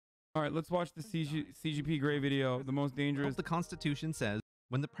All right, let's watch the CGP Grey video. The most dangerous. The Constitution says,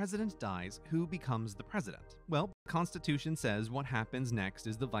 when the president dies, who becomes the president? Well, the Constitution says what happens next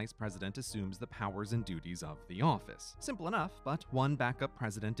is the vice president assumes the powers and duties of the office. Simple enough, but one backup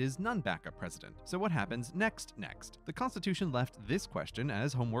president is none backup president. So what happens next? The Constitution left this question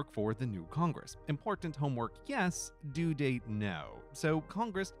as homework for the new Congress. Important homework, yes. Due date, no. So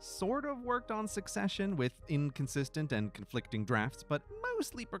Congress sort of worked on succession with inconsistent and conflicting drafts, but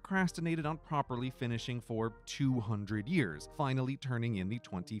mostly procrastinated on properly finishing for 200 years, finally turning in the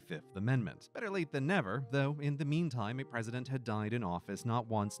 25th Amendment. Better late than never, though in the meantime a president had died in office not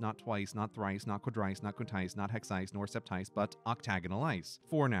once, not twice, not thrice, not quadrice, not quintice, not hexice, nor septice, but octagonalice.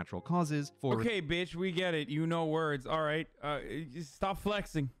 For natural causes, for— Okay, bitch, we get it. You know words. All right, just stop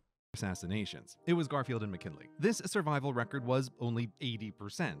flexing. Assassinations. It was Garfield and McKinley. This survival record was only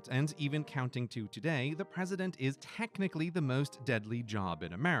 80%, and even counting to today, the president is technically the most deadly job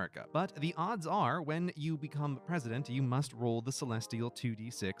in America. But the odds are, when you become president, you must roll the celestial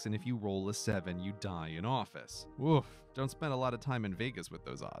 2d6, and if you roll a 7, you die in office. Oof. Don't spend a lot of time in Vegas with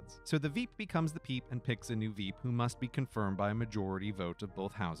those odds. So the Veep becomes the Peep and picks a new Veep who must be confirmed by a majority vote of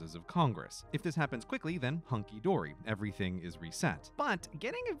both houses of Congress. If this happens quickly, then hunky-dory. Everything is reset. But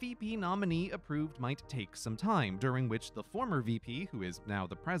getting a VP nominee approved might take some time, during which the former VP, who is now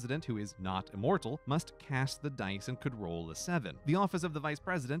the president, who is not immortal, must cast the dice and could roll a 7. The office of the vice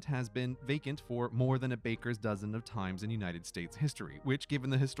president has been vacant for more than a baker's dozen of times in United States history, which, given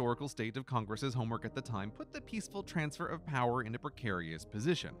the historical state of Congress's homework at the time, put the peaceful transfer of power in a precarious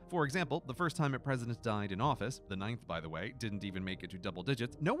position. For example, the first time a president died in office, the 9th by the way, didn't even make it to double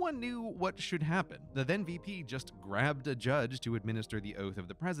digits, no one knew what should happen. The then VP just grabbed a judge to administer the oath of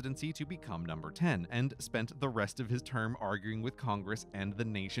the presidency to become number 10, and spent the rest of his term arguing with Congress and the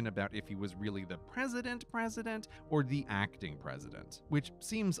nation about if he was really the president or the acting president. Which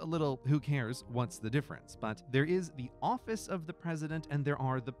seems a little, who cares, what's the difference? But there is the office of the president and there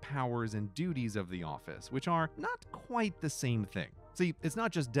are the powers and duties of the office, which are not quite the same thing. See, it's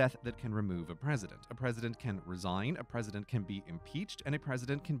not just death that can remove a president. A president can resign, a president can be impeached, and a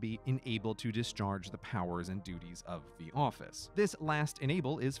president can be enabled to discharge the powers and duties of the office. This last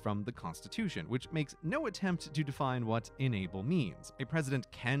enable is from the Constitution, which makes no attempt to define what enable means. A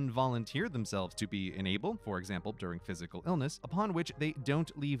president can volunteer themselves to be enable, for example, during physical illness, upon which they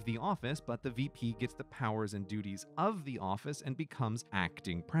don't leave the office, but the VP gets the powers and duties of the office and becomes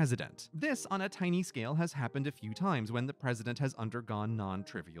acting president. This, on a tiny scale, has happened a few times when the president has undergone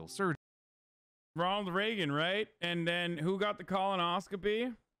non-trivial surgery. Ronald Reagan, right? And then who got the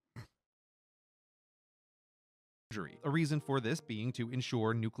colonoscopy? A reason for this being to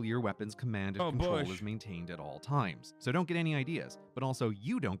ensure nuclear weapons command and control Bush is maintained at all times. So don't get any ideas, but also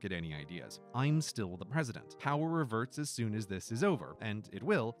you don't get any ideas. I'm still the president. Power reverts as soon as this is over, and it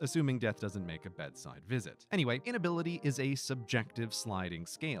will, assuming death doesn't make a bedside visit. Anyway, inability is a subjective sliding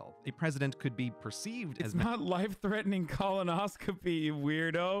scale. A president could be perceived as— It's not life-threatening colonoscopy, you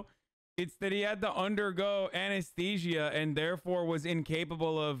weirdo. It's that he had to undergo anesthesia and therefore was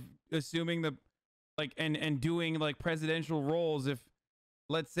incapable of assuming the and doing like presidential roles if,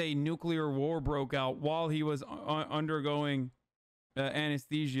 let's say, nuclear war broke out while he was undergoing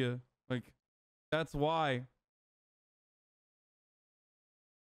anesthesia. Like, that's why.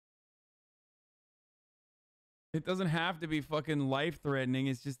 It doesn't have to be fucking life-threatening.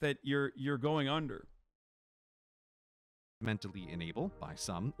 It's just that you're going under. Mentally enable by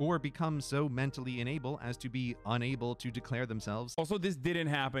some, or become so mentally enable as to be unable to declare themselves. Also, this didn't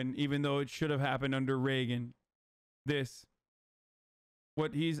happen, even though it should have happened under Reagan. I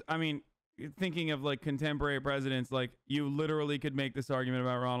mean, thinking of like contemporary presidents, like you literally could make this argument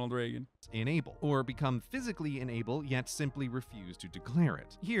about Ronald Reagan. Enable, or become physically enable yet simply refuse to declare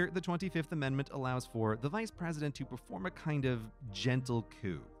it. Here, the 25th Amendment allows for the vice president to perform a kind of gentle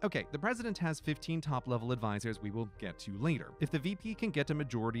coup. Okay, the president has 15 top-level advisors we will get to later. If the VP can get a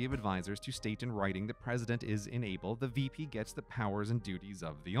majority of advisors to state in writing the president is enable, the VP gets the powers and duties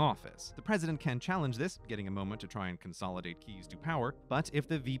of the office. The president can challenge this, getting a moment to try and consolidate keys to power, but if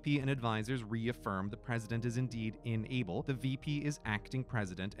the VP and advisors reaffirm the president is indeed enable, the VP is acting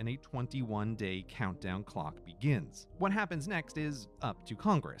president and a 21-day countdown clock begins. What happens next is up to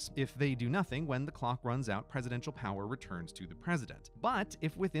Congress. If they do nothing when the clock runs out, presidential power returns to the president. But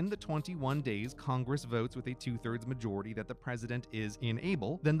if within the 21 days Congress votes with a 2/3 majority that the president is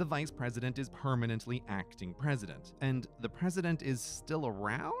enable, then the vice president is permanently acting president. And the president is still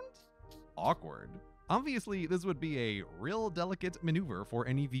around? Awkward. Obviously, this would be a real delicate maneuver for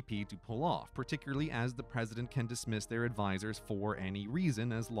any VP to pull off, particularly as the president can dismiss their advisors for any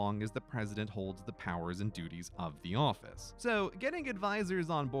reason as long as the president holds the powers and duties of the office. So, getting advisors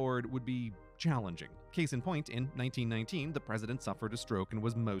on board would be challenging. Case in point, in 1919, the president suffered a stroke and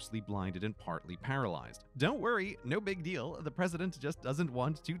was mostly blinded and partly paralyzed. Don't worry, no big deal. The president just doesn't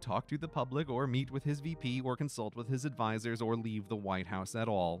want to talk to the public or meet with his VP or consult with his advisors or leave the White House at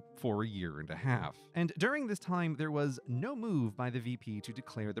all for a year and a half. And during this time, there was no move by the VP to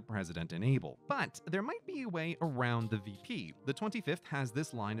declare the president unable. But there might be a way around the VP. The 25th has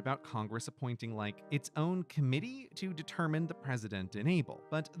this line about Congress appointing like its own committee to determine the president unable.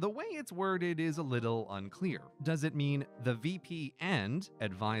 But the way it's worded is a little unclear. Does it mean the VP and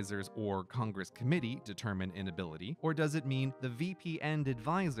advisors or Congress committee determine inability, or does it mean the VP and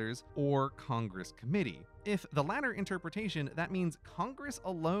advisors or Congress committee? If the latter interpretation, that means Congress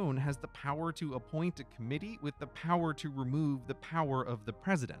alone has the power to appoint a committee with the power to remove the power of the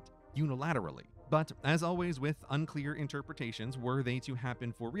president unilaterally. But as always with unclear interpretations, were they to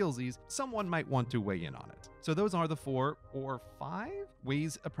happen for realsies, someone might want to weigh in on it. So those are the 4 or 5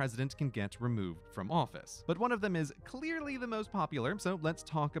 ways a president can get removed from office. But one of them is clearly the most popular, so let's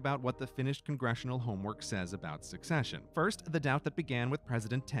talk about what the finished congressional homework says about succession. First, the doubt that began with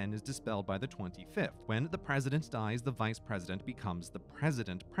President 10 is dispelled by the 25th. When the president dies, the vice president becomes the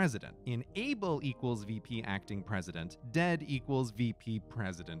president. In able equals VP acting president, dead equals VP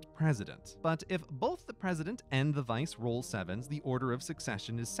president. But if both the president and the vice roll 7s, the order of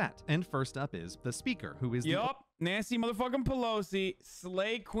succession is set. And first up is the speaker, who is Nancy motherfucking Pelosi,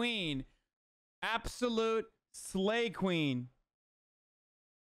 slay queen. Absolute slay queen.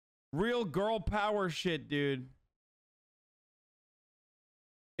 Real girl power shit, dude.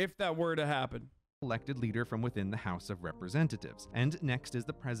 If that were to happen. Elected leader from within the House of Representatives. And next is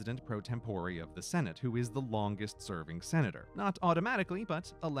the president pro tempore of the Senate, who is the longest serving senator. Not automatically,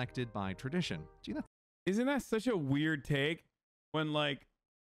 but elected by tradition. Gee, isn't that such a weird take when like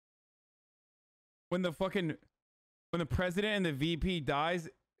when the president and the VP dies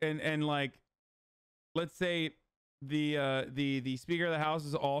and like let's say the speaker of the house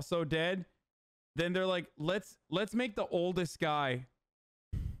is also dead, then they're like let's make the oldest guy.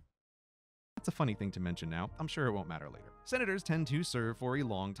 That's a funny thing to mention now. I'm sure it won't matter later. Senators tend to serve for a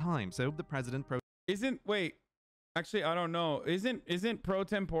long time, so the president actually I don't know. Isn't pro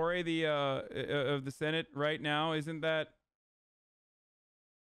tempore the of the Senate right now? Isn't that?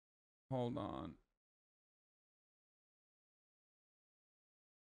 Hold on.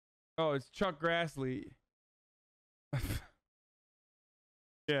 Oh, it's Chuck Grassley.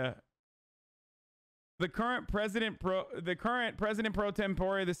 Yeah. The current president pro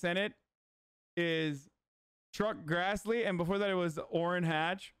tempore of the Senate is Chuck Grassley, and before that it was Orrin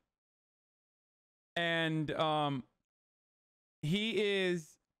Hatch. And he is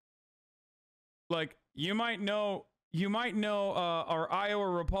like you might know our Iowa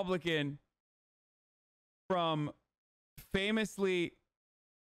Republican from famously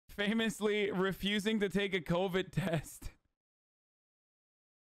refusing to take a COVID test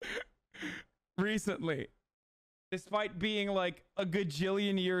recently, despite being like a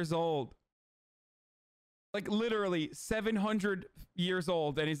gajillion years old. Like literally 700 years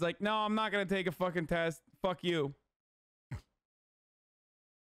old, and he's like, no, I'm not gonna take a fucking test. Fuck you.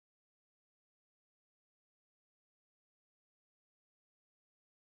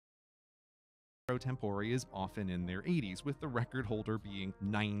 Pro tempore is often in their 80s, with the record holder being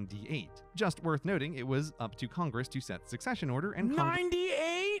 98. Just worth noting, it was up to Congress to set succession order, and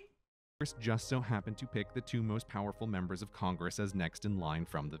 98? just so happened to pick the 2 most powerful members of Congress as next in line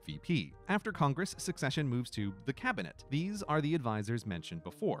from the VP. After Congress, succession moves to the cabinet. These are the advisors mentioned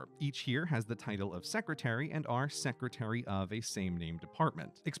before. Each here has the title of secretary and are secretary of a same-name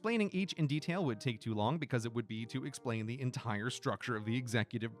department. Explaining each in detail would take too long because it would be to explain the entire structure of the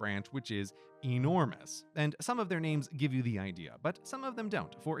executive branch, which is enormous. And some of their names give you the idea, but some of them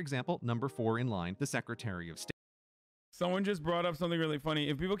don't. For example, number 4 in line, the Secretary of State. Someone just brought up something really funny.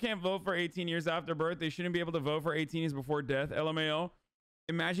 If people can't vote for 18 years after birth, they shouldn't be able to vote for 18 years before death. LMAO.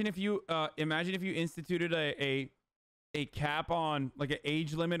 Imagine if you instituted a cap on, like an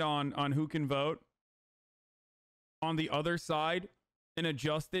age limit on who can vote on the other side, and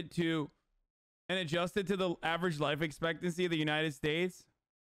adjusted to the average life expectancy of the United States.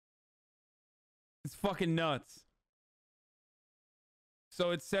 It's fucking nuts. So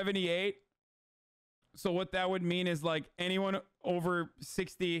it's 78. So what that would mean is like anyone over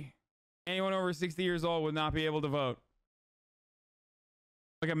 60 years old would not be able to vote.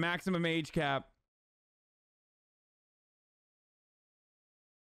 Like a maximum age cap.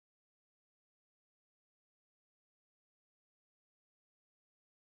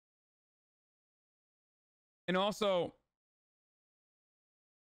 And also,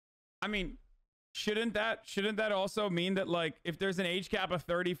 I mean, shouldn't that also mean that, like, if there's an age cap of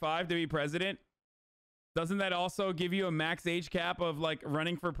 35 to be president, doesn't that also give you a max age cap of, like,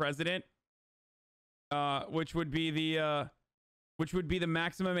 running for president? Which would be the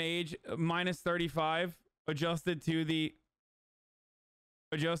maximum age minus 35 adjusted to the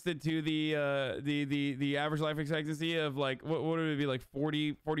average life expectancy of, like, what would it be, like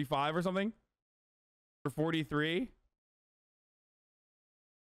 40, 45 or something? Or 43?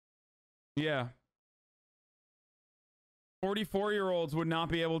 Yeah. 44-year-olds would not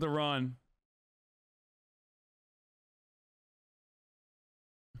be able to run.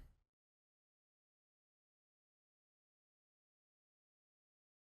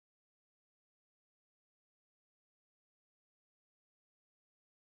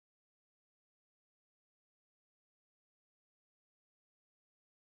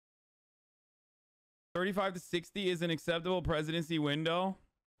 $35 to $60 is an acceptable presidency window.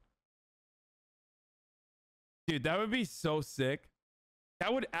 Dude, that would be so sick.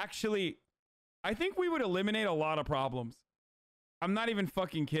 That would actually, I think we would eliminate a lot of problems. I'm not even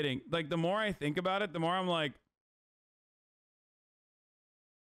fucking kidding. Like, the more I think about it, the more I'm like,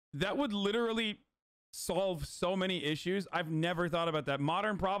 that would literally solve so many issues. I've never thought about that.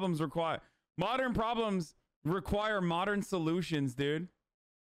 Modern problems require modern solutions, dude.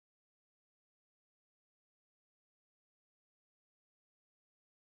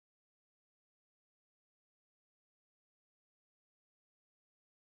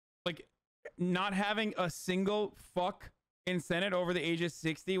 Like, not having a single fuck in Senate over the age of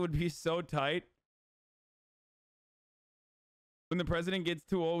 60 would be so tight. When the president gets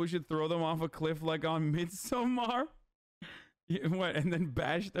too old, we should throw them off a cliff like on Midsommar. What, and then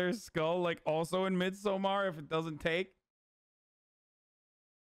bash their skull like also in Midsommar if it doesn't take?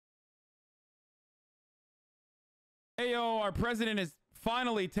 Hey, yo, our president is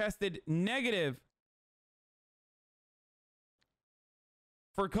finally tested negative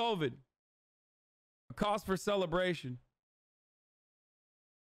for COVID. A cause for celebration.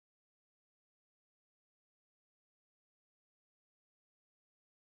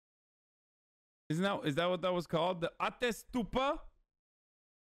 Is that what that was called? The Atestupa?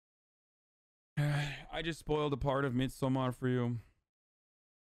 I just spoiled a part of Midsommar for you.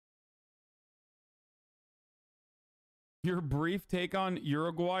 Your brief take on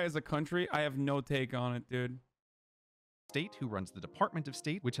Uruguay as a country? I have no take on it, dude. State who runs the Department of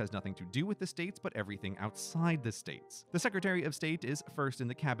State, which has nothing to do with the states but everything outside the states. The Secretary of State is first in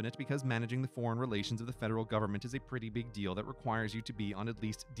the cabinet because managing the foreign relations of the federal government is a pretty big deal that requires you to be on at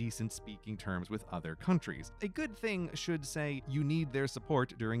least decent speaking terms with other countries. A good thing should say you need their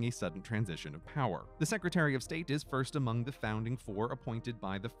support during a sudden transition of power. The Secretary of State is first among the founding four appointed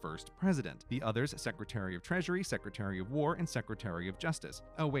by the first president. The others, Secretary of Treasury, Secretary of War, and Secretary of Justice.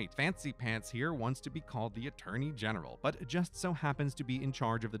 Oh wait, Fancy Pants here wants to be called the Attorney General, but just so happens to be in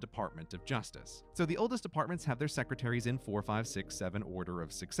charge of the Department of Justice. So the oldest departments have their secretaries in 4, 5, 6, 7 order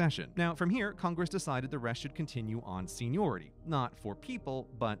of succession. Now, from here, Congress decided the rest should continue on seniority, not for people,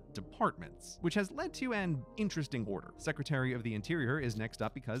 but departments, which has led to an interesting order. Secretary of the Interior is next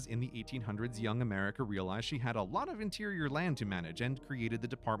up because in the 1800s, young America realized she had a lot of interior land to manage and created the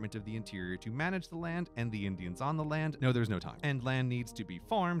Department of the Interior to manage the land and the Indians on the land. No, there's no time. And land needs to be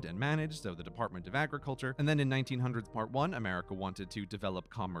farmed and managed, so the Department of Agriculture. And then in 1900s Part 1, America wanted to develop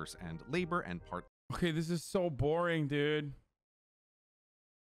commerce and labor, and Part... Okay, this is so boring, dude.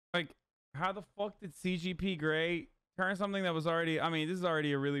 Like, how the fuck did CGP Grey turn something that was already... I mean, this is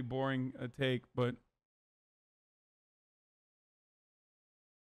already a really boring take, but...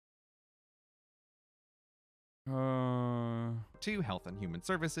 to Health and Human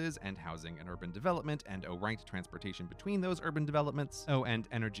Services, and Housing and Urban Development, and right, transportation between those urban developments, and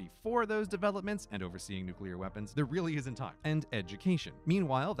energy for those developments, and overseeing nuclear weapons. There really isn't time. And education.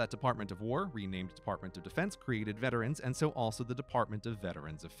 Meanwhile, that Department of War, renamed Department of Defense, created veterans, and so also the Department of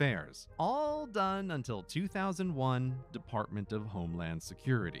Veterans Affairs. All done until 2001, Department of Homeland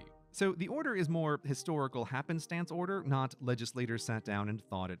Security. So the order is more historical happenstance order, not legislators sat down and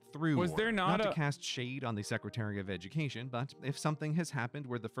thought it through. Was there not to cast shade on the Secretary of Education, but if something has happened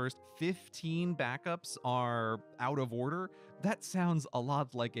where the first 15 backups are out of order, that sounds a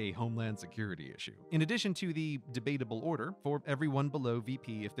lot like a Homeland Security issue. In addition to the debatable order, for everyone below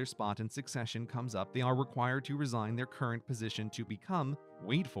VP, if their spot in succession comes up, they are required to resign their current position to become,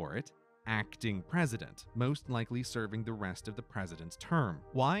 wait for it, acting president, most likely serving the rest of the president's term.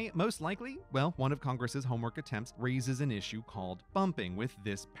 Why most likely? Well, one of Congress's homework attempts raises an issue called bumping with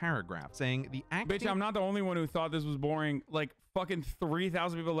this paragraph, saying the acting... Bitch, I'm not the only one who thought this was boring. Like, fucking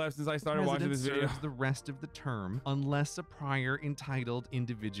 3,000 people left since I started watching this video. Serves the rest of the term unless a prior entitled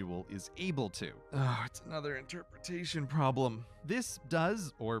individual is able to. Oh, it's another interpretation problem. This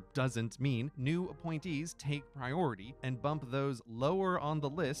does or doesn't mean new appointees take priority and bump those lower on the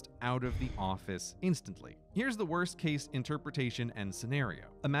list out of the office instantly. Here's the worst case interpretation and scenario.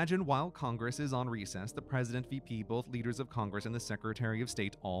 Imagine while Congress is on recess, the President, VP, both leaders of Congress, and the Secretary of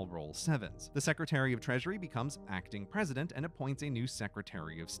State all roll 7s. The Secretary of Treasury becomes acting president and appoints a new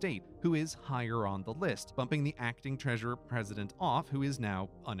Secretary of State, who is higher on the list, bumping the acting Treasurer President off, who is now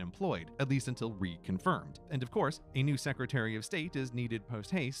unemployed, at least until reconfirmed. And of course, a new Secretary of State is needed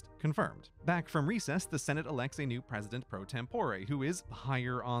post-haste, confirmed. Back from recess, the Senate elects a new President pro tempore, who is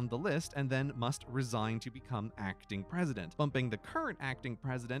higher on the list and then must resign to become acting president, bumping the current acting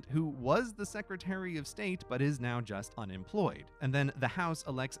president, who was the Secretary of State but is now just unemployed. And then the House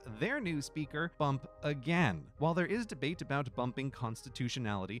elects their new speaker, bump again. While there is debate about bumping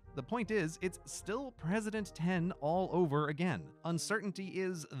constitutionality, the point is it's still President 10 all over again. Uncertainty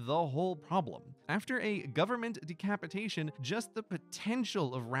is the whole problem. After a government decapitation, just the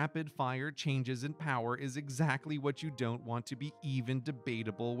potential of rapid-fire changes in power is exactly what you don't want to be even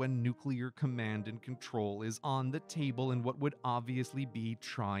debatable when nuclear command and control is on the table in what would obviously be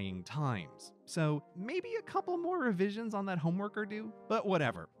trying times. So maybe a couple more revisions on that homework are due, but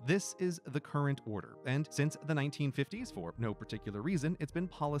whatever. This is the current order, and since the 1950s, for no particular reason, it's been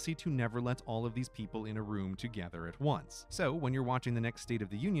policy to never let all of these people in a room together at once. So when you're watching the next State of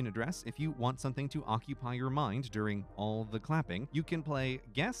the Union address, if you want something to occupy your mind during all the clapping, you can play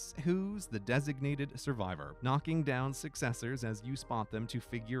Guess Who's the Designated Survivor, knocking down successors as you spot them to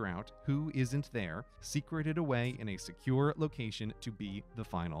figure out who isn't there, secreted away in a secure location to be the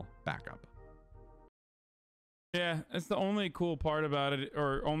final backup. Yeah, that's the only cool part about it,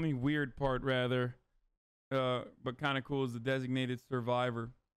 or only weird part rather, but kind of cool, is the designated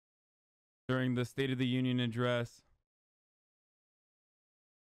survivor during the State of the Union address.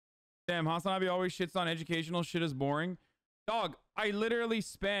 Damn, Hasanabi always shits on educational shit is boring. Dog, I literally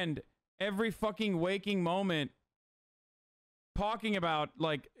spend every fucking waking moment talking about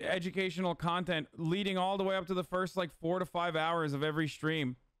like educational content leading all the way up to the first like 4 to 5 hours of every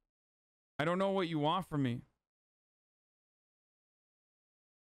stream. I don't know what you want from me.